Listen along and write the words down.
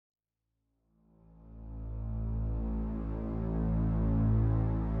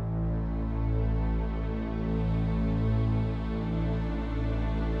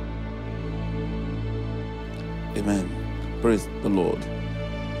Praise the Lord.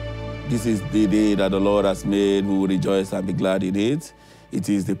 This is the day that the Lord has made. We will rejoice and be glad in it. It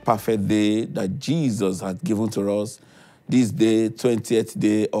is the perfect day that Jesus has given to us. This day, 20th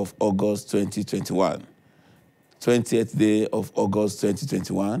day of August 2021. 20th day of August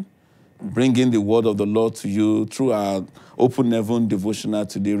 2021. Bringing the word of the Lord to you through our Open Heaven devotional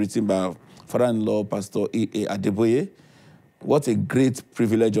today, written by Father-in-law Pastor ADEBOYE. What a great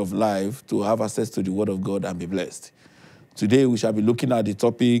privilege of life to have access to the word of God and be blessed. Today we shall be looking at the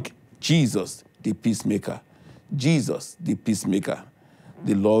topic, Jesus, the Peacemaker. Jesus, the Peacemaker.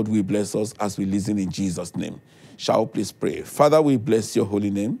 The Lord will bless us as we listen in Jesus' name. Shall we please pray? Father, we bless your holy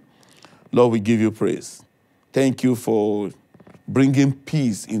name. Lord, we give you praise. Thank you for bringing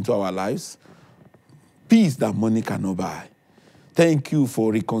peace into our lives. Peace that money cannot buy. Thank you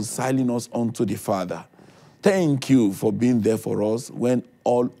for reconciling us unto the Father. Thank you for being there for us when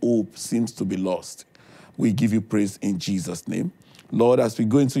all hope seems to be lost. We give you praise in Jesus' name. Lord, as we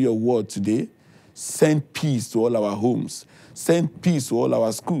go into your word today, send peace to all our homes. Send peace to all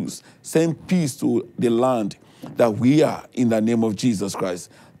our schools. Send peace to the land that we are in the name of Jesus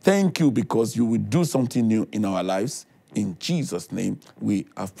Christ. Thank you because you will do something new in our lives. In Jesus' name we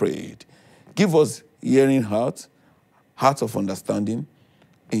have prayed. Give us hearing heart of understanding.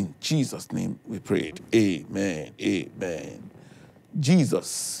 In Jesus' name we prayed. Amen. Amen.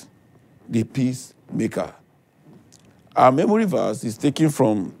 Jesus, the peacemaker. Our memory verse is taken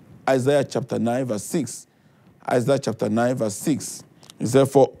from Isaiah chapter 9, verse 6. Isaiah chapter 9, verse 6. It said,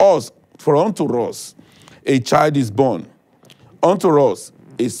 for unto us a child is born, unto us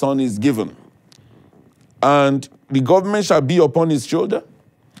a son is given, and the government shall be upon his shoulder,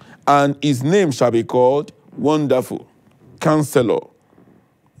 and his name shall be called Wonderful, Counselor,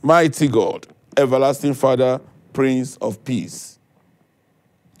 Mighty God, Everlasting Father, Prince of Peace.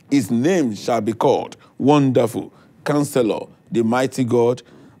 His name shall be called Wonderful, Counselor, the Mighty God,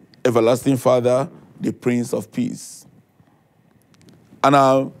 Everlasting Father, the Prince of Peace. And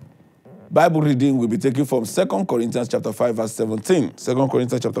our Bible reading will be taken from 2 Corinthians chapter 5, verse 17. 2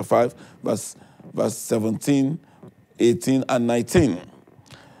 Corinthians chapter 5, verse 17, 18, and 19.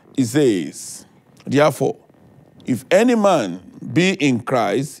 It says, therefore, if any man be in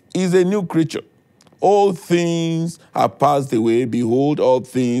Christ, he is a new creature. All things are passed away. Behold, all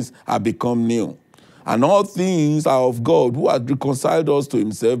things are become new. And all things are of God, who hath reconciled us to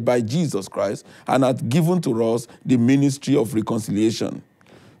himself by Jesus Christ, and hath given to us the ministry of reconciliation.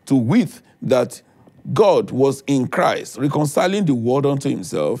 To wit, that God was in Christ, reconciling the world unto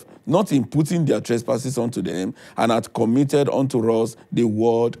himself, not imputing their trespasses unto them, and hath committed unto us the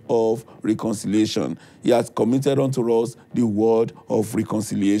word of reconciliation. He hath committed unto us the word of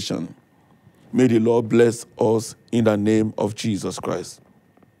reconciliation. May the Lord bless us in the name of Jesus Christ.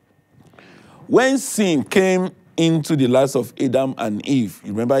 When sin came into the lives of Adam and Eve,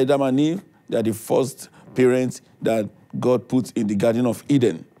 you remember Adam and Eve? They are the first parents that God put in the Garden of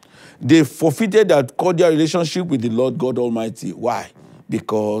Eden. They forfeited that cordial relationship with the Lord God Almighty. Why?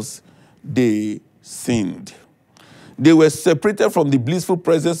 Because they sinned. They were separated from the blissful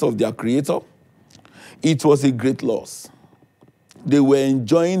presence of their Creator. It was a great loss. They were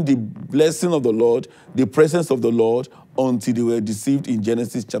enjoying the blessing of the Lord, the presence of the Lord, until they were deceived in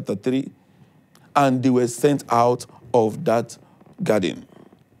Genesis chapter 3. And they were sent out of that garden.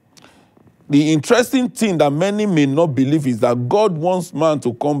 The interesting thing that many may not believe is that God wants man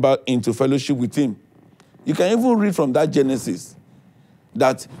to come back into fellowship with him. You can even read from that Genesis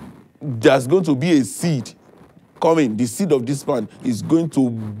that there's going to be a seed coming. The seed of this man is going to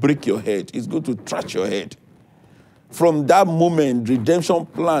break your head. It's going to trash your head. From that moment, redemption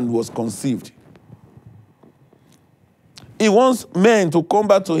plan was conceived. He wants men to come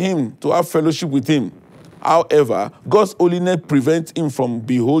back to him, to have fellowship with him. However, God's holiness prevents him from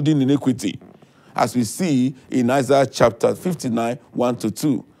beholding iniquity, as we see in Isaiah chapter 59,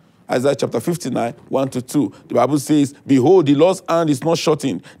 1-2. Isaiah chapter 59, 1-2. The Bible says, behold, the Lord's hand is not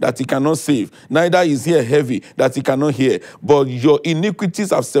shortened, that he cannot save, neither is ear heavy, that he cannot hear. But your iniquities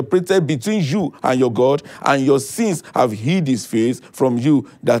have separated between you and your God, and your sins have hid his face from you,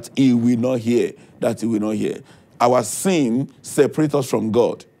 that he will not hear, that he will not hear. Our sin separates us from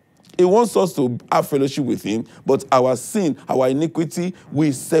God. He wants us to have fellowship with him, but our sin, our iniquity,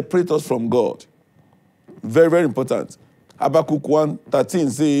 will separate us from God. Very, very important. Habakkuk 1:13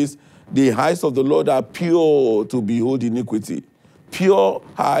 says, the eyes of the Lord are pure to behold iniquity. Pure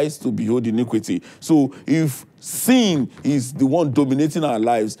eyes to behold iniquity. So if sin is the one dominating our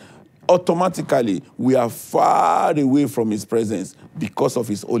lives, automatically we are far away from his presence because of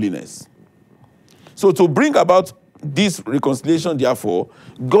his holiness. So to bring about this reconciliation, therefore,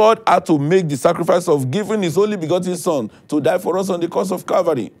 God had to make the sacrifice of giving his only begotten Son to die for us on the cross of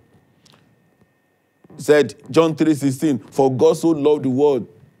Calvary. He said, John 3:16, for God so loved the world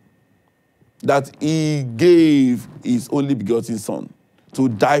that he gave his only begotten Son to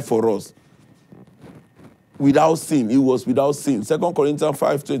die for us. Without sin, he was without sin. 2 Corinthians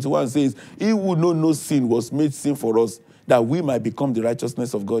 5:21 says, he who knew no sin was made sin for us, that we might become the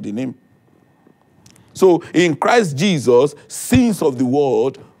righteousness of God in him. So in Christ Jesus, sins of the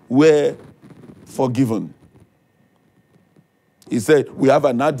world were forgiven. He said, we have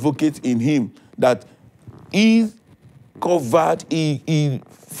an advocate in him, that he covered, he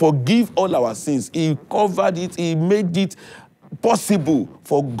forgive all our sins. He covered it, he made it possible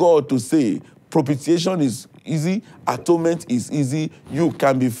for God to say, propitiation is easy, atonement is easy, you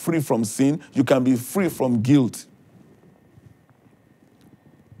can be free from sin, you can be free from guilt.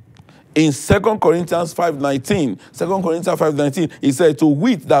 In 2 Corinthians 5:19, he said, to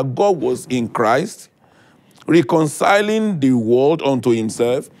wit that God was in Christ, reconciling the world unto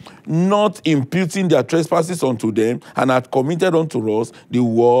himself, not imputing their trespasses unto them, and had committed unto us the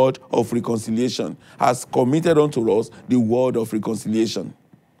word of reconciliation. Has committed unto us the word of reconciliation.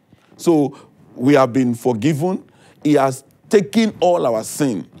 So we have been forgiven. He has taken all our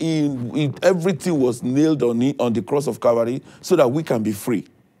sin. Everything was nailed on the cross of Calvary so that we can be free.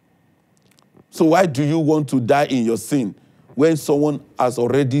 So why do you want to die in your sin when someone has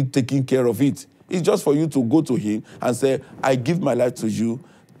already taken care of it? It's just for you to go to him and say, I give my life to you,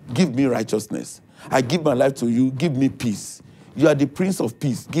 give me righteousness. I give my life to you, give me peace. You are the Prince of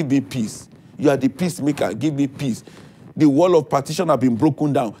Peace, give me peace. You are the Peacemaker, give me peace. The wall of partition has been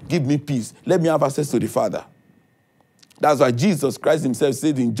broken down, give me peace. Let me have access to the Father. That's why Jesus Christ himself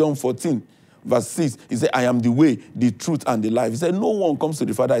said in John 14, verse 6, he said, I am the way, the truth, and the life. He said, no one comes to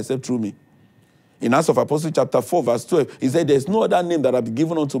the Father except through me. In Acts of Apostles chapter 4, verse 12, he said, there's no other name that has been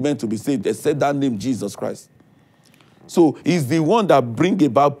given unto men to be saved except that name, Jesus Christ. So he's the one that brings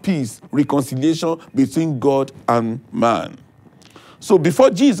about peace, reconciliation between God and man. So before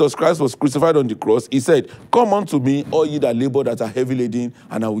Jesus Christ was crucified on the cross, he said, come unto me, all ye that labor that are heavy laden,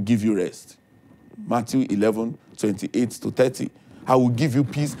 and I will give you rest. Matthew 11:28-30. I will give you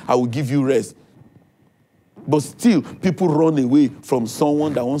peace, I will give you rest. But still, people run away from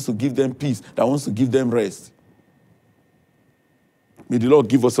someone that wants to give them peace, that wants to give them rest. May the Lord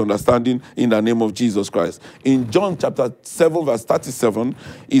give us understanding in the name of Jesus Christ. In John chapter 7, verse 37,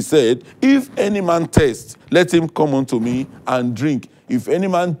 he said, if any man thirst, let him come unto me and drink. If any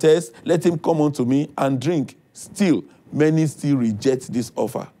man thirst, let him come unto me and drink. Still, many still reject this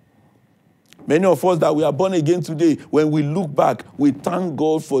offer. Many of us that we are born again today, when we look back, we thank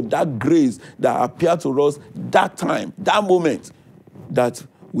God for that grace that appeared to us that time, that moment, that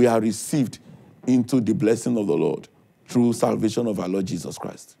we are received into the blessing of the Lord through salvation of our Lord Jesus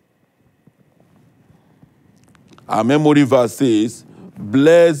Christ. Our memory verse says,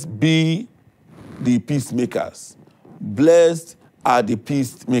 blessed be the peacemakers. Blessed are the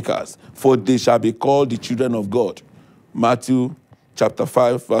peacemakers, for they shall be called the children of God. Matthew chapter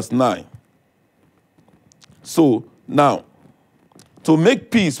 5, verse 9. So, now, to make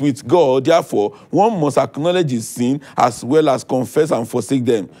peace with God, therefore, one must acknowledge his sin as well as confess and forsake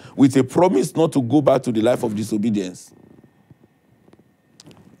them, with a promise not to go back to the life of disobedience.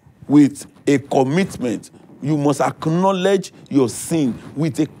 With a commitment, you must acknowledge your sin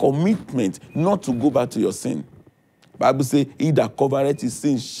with a commitment not to go back to your sin. The Bible says, he that covereth his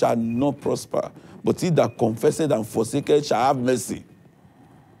sin shall not prosper, but he that confesseth and forsaketh shall have mercy.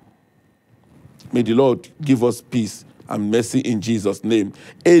 May the Lord give us peace and mercy in Jesus' name.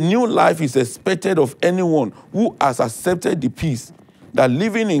 A new life is expected of anyone who has accepted the peace that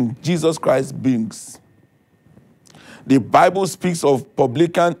living in Jesus Christ brings. The Bible speaks of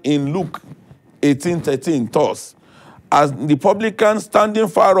publican in Luke 18:13, thus, as the publican standing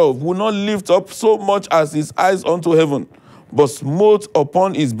far off will not lift up so much as his eyes unto heaven, but smote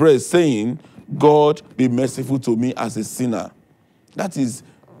upon his breast, saying, God, be merciful to me as a sinner. That is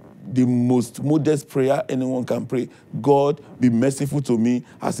the most modest prayer anyone can pray. God, be merciful to me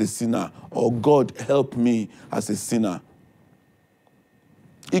as a sinner. Or God, help me as a sinner.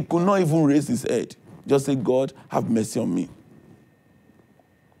 He could not even raise his head. Just say, God, have mercy on me.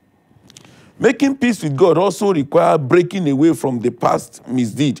 Making peace with God also requires breaking away from the past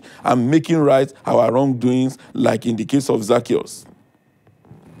misdeed and making right our wrongdoings, like in the case of Zacchaeus.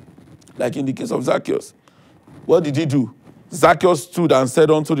 Like in the case of Zacchaeus. What did he do? Zacchaeus stood and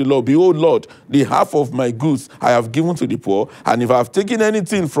said unto the Lord, behold, Lord, the half of my goods I have given to the poor, and if I have taken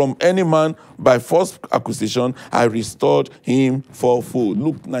anything from any man by false accusation, I restored him fourfold.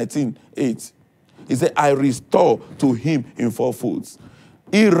 Luke 19:8. He said, I restore to him in fourfolds.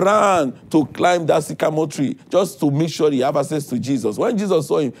 He ran to climb that sycamore tree just to make sure he have access to Jesus. When Jesus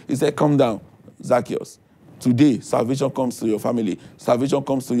saw him, he said, come down, Zacchaeus. Today, salvation comes to your family. Salvation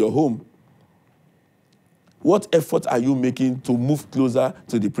comes to your home. What effort are you making to move closer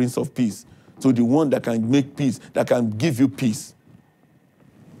to the Prince of Peace, to the one that can make peace, that can give you peace?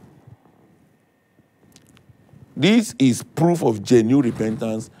 This is proof of genuine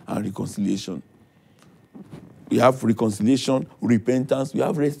repentance and reconciliation. We have reconciliation, repentance, we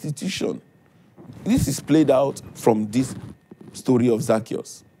have restitution. This is played out from this story of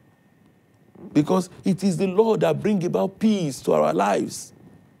Zacchaeus. Because it is the Lord that brings about peace to our lives.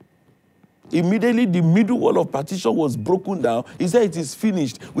 Immediately, the middle wall of partition was broken down. He said, it is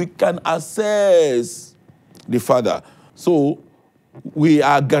finished. We can access the Father. So, we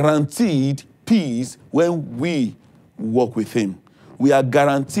are guaranteed peace when we walk with him. We are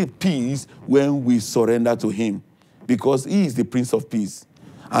guaranteed peace when we surrender to him, because he is the Prince of Peace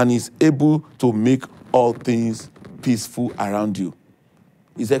and is able to make all things peaceful around you.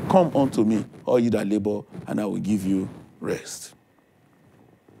 He said, come unto me, all you that labor, and I will give you rest.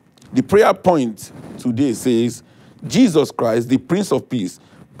 The prayer point today says, Jesus Christ, the Prince of Peace,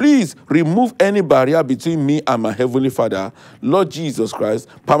 please remove any barrier between me and my Heavenly Father. Lord Jesus Christ,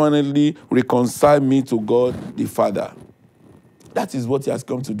 permanently reconcile me to God the Father. That is what he has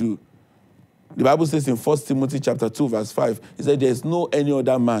come to do. The Bible says in 1 Timothy chapter 2, verse 5, it said, there is no any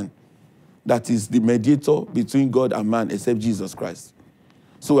other man that is the mediator between God and man except Jesus Christ.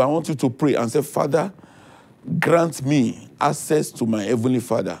 So I want you to pray and say, Father, grant me access to my Heavenly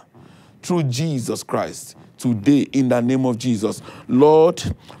Father through Jesus Christ today in the name of Jesus. Lord,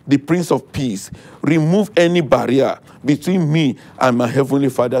 the Prince of Peace, remove any barrier between me and my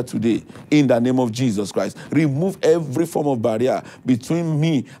Heavenly Father today in the name of Jesus Christ. Remove every form of barrier between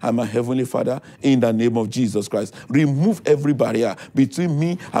me and my Heavenly Father in the name of Jesus Christ. Remove every barrier between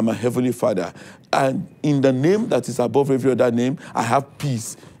me and my Heavenly Father. And in the name that is above every other name, I have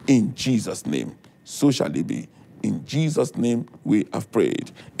peace in Jesus' name. So shall it be. In Jesus' name we have prayed.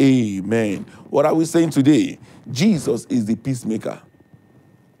 Amen. What are we saying today? Jesus is the peacemaker.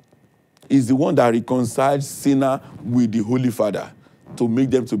 He's the one that reconciles sinner with the Holy Father to make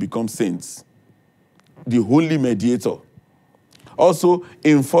them to become saints. The holy mediator. Also,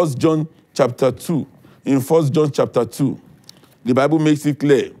 in 1 John chapter 2, the Bible makes it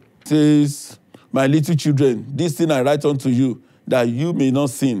clear. It says, my little children, this thing I write unto you, that you may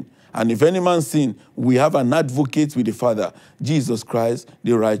not sin. And if any man sin, we have an advocate with the Father, Jesus Christ,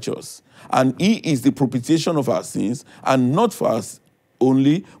 the righteous. And he is the propitiation of our sins, and not for us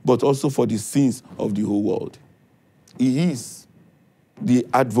only, but also for the sins of the whole world. He is the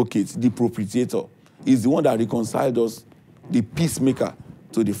advocate, the propitiator. He is the one that reconciled us, the peacemaker,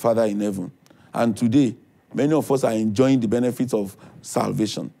 to the Father in heaven. And today, many of us are enjoying the benefits of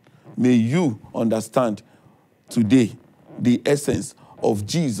salvation. May you understand today the essence of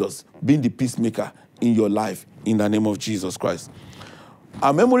Jesus being the peacemaker in your life in the name of Jesus Christ.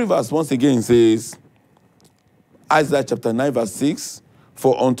 Our memory verse once again says, Isaiah chapter 9 verse 6,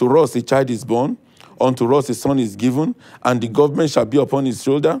 for unto us a child is born, unto us a son is given, and the government shall be upon his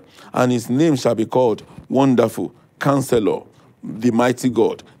shoulder, and his name shall be called Wonderful, Counselor, the Mighty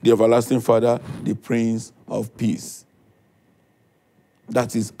God, the Everlasting Father, the Prince of Peace.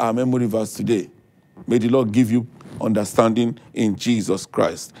 That is our memory verse today. May the Lord give you understanding in Jesus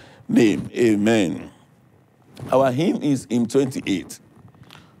Christ's name. Amen. Our hymn is hymn 28.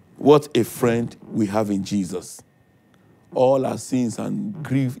 What a friend we have in Jesus. All our sins and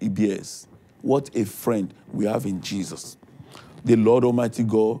grief he bears. What a friend we have in Jesus. The Lord Almighty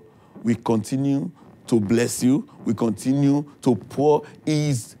God, we continue to bless you. We continue to pour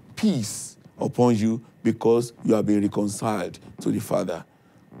his peace upon you because you have been reconciled to the Father.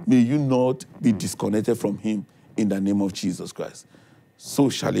 May you not be disconnected from him in the name of Jesus Christ. So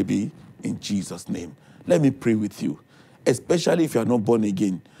shall it be in Jesus' name. Let me pray with you. Especially if you are not born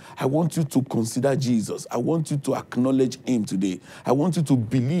again, I want you to consider Jesus. I want you to acknowledge him today. I want you to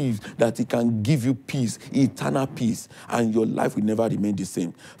believe that he can give you peace, eternal peace, and your life will never remain the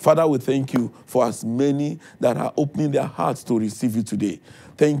same. Father, we thank you for as many that are opening their hearts to receive you today.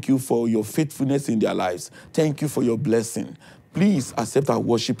 Thank you for your faithfulness in their lives. Thank you for your blessing. Please accept our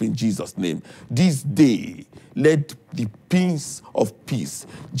worship in Jesus' name. This day, let the Prince of Peace,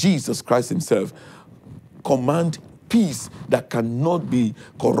 Jesus Christ himself, command peace that cannot be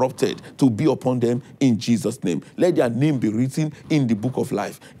corrupted to be upon them in Jesus' name. Let their name be written in the book of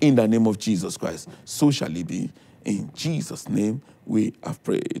life in the name of Jesus Christ. So shall it be. In Jesus' name we have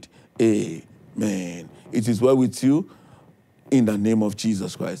prayed. Amen. It is well with you in the name of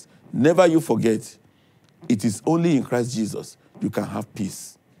Jesus Christ. Never you forget It is only in Christ Jesus you can have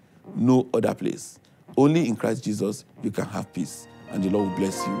peace. No other place. Only in Christ Jesus you can have peace. And the Lord will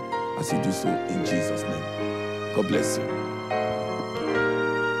bless you as you do so in Jesus' name. God bless you.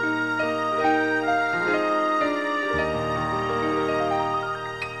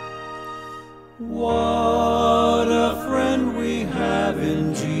 What a friend we have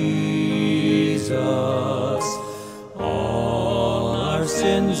in Jesus, all our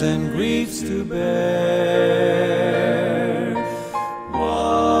sins and griefs to bear.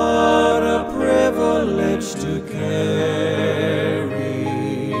 What a privilege to carry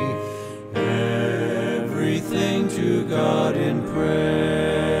everything to God in prayer.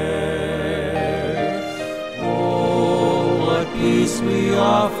 Oh, what peace we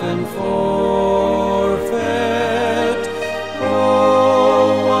often forfeit.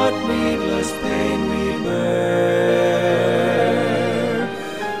 Oh, what needless pain we bear.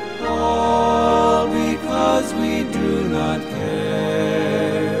 All because we do not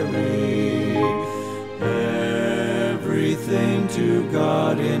carry everything to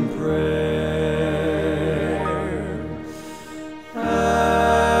God in prayer.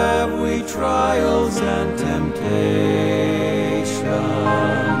 Have we trials and temptations?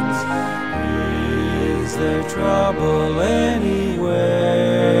 Is there trouble anywhere?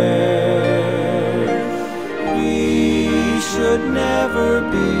 We should never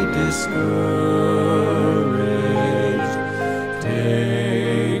be discouraged.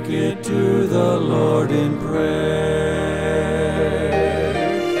 Take it to the Lord in prayer.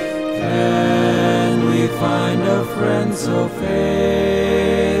 Can we find a friend so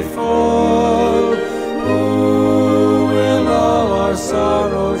faithful, who will all our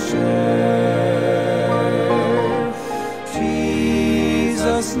sorrow share?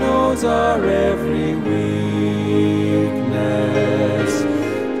 Jesus knows our every weakness.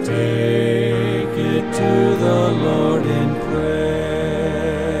 Take it to the Lord in prayer.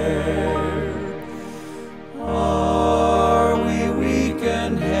 Are we weak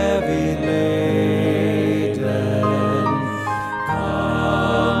and heavy laden,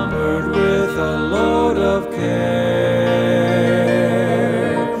 cumbered with a load of care?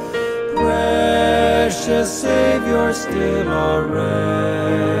 Precious Savior, still our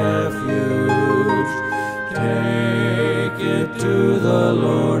refuge. Take it to the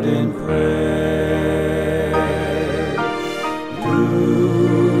Lord in prayer.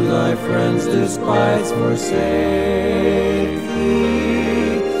 Do thy friends despise, forsake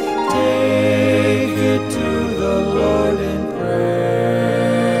thee? Take it to the Lord in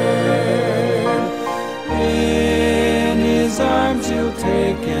prayer. In his arms he'll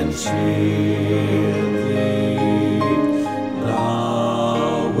take and shield thee.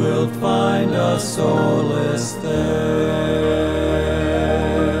 Thou wilt find a solace there.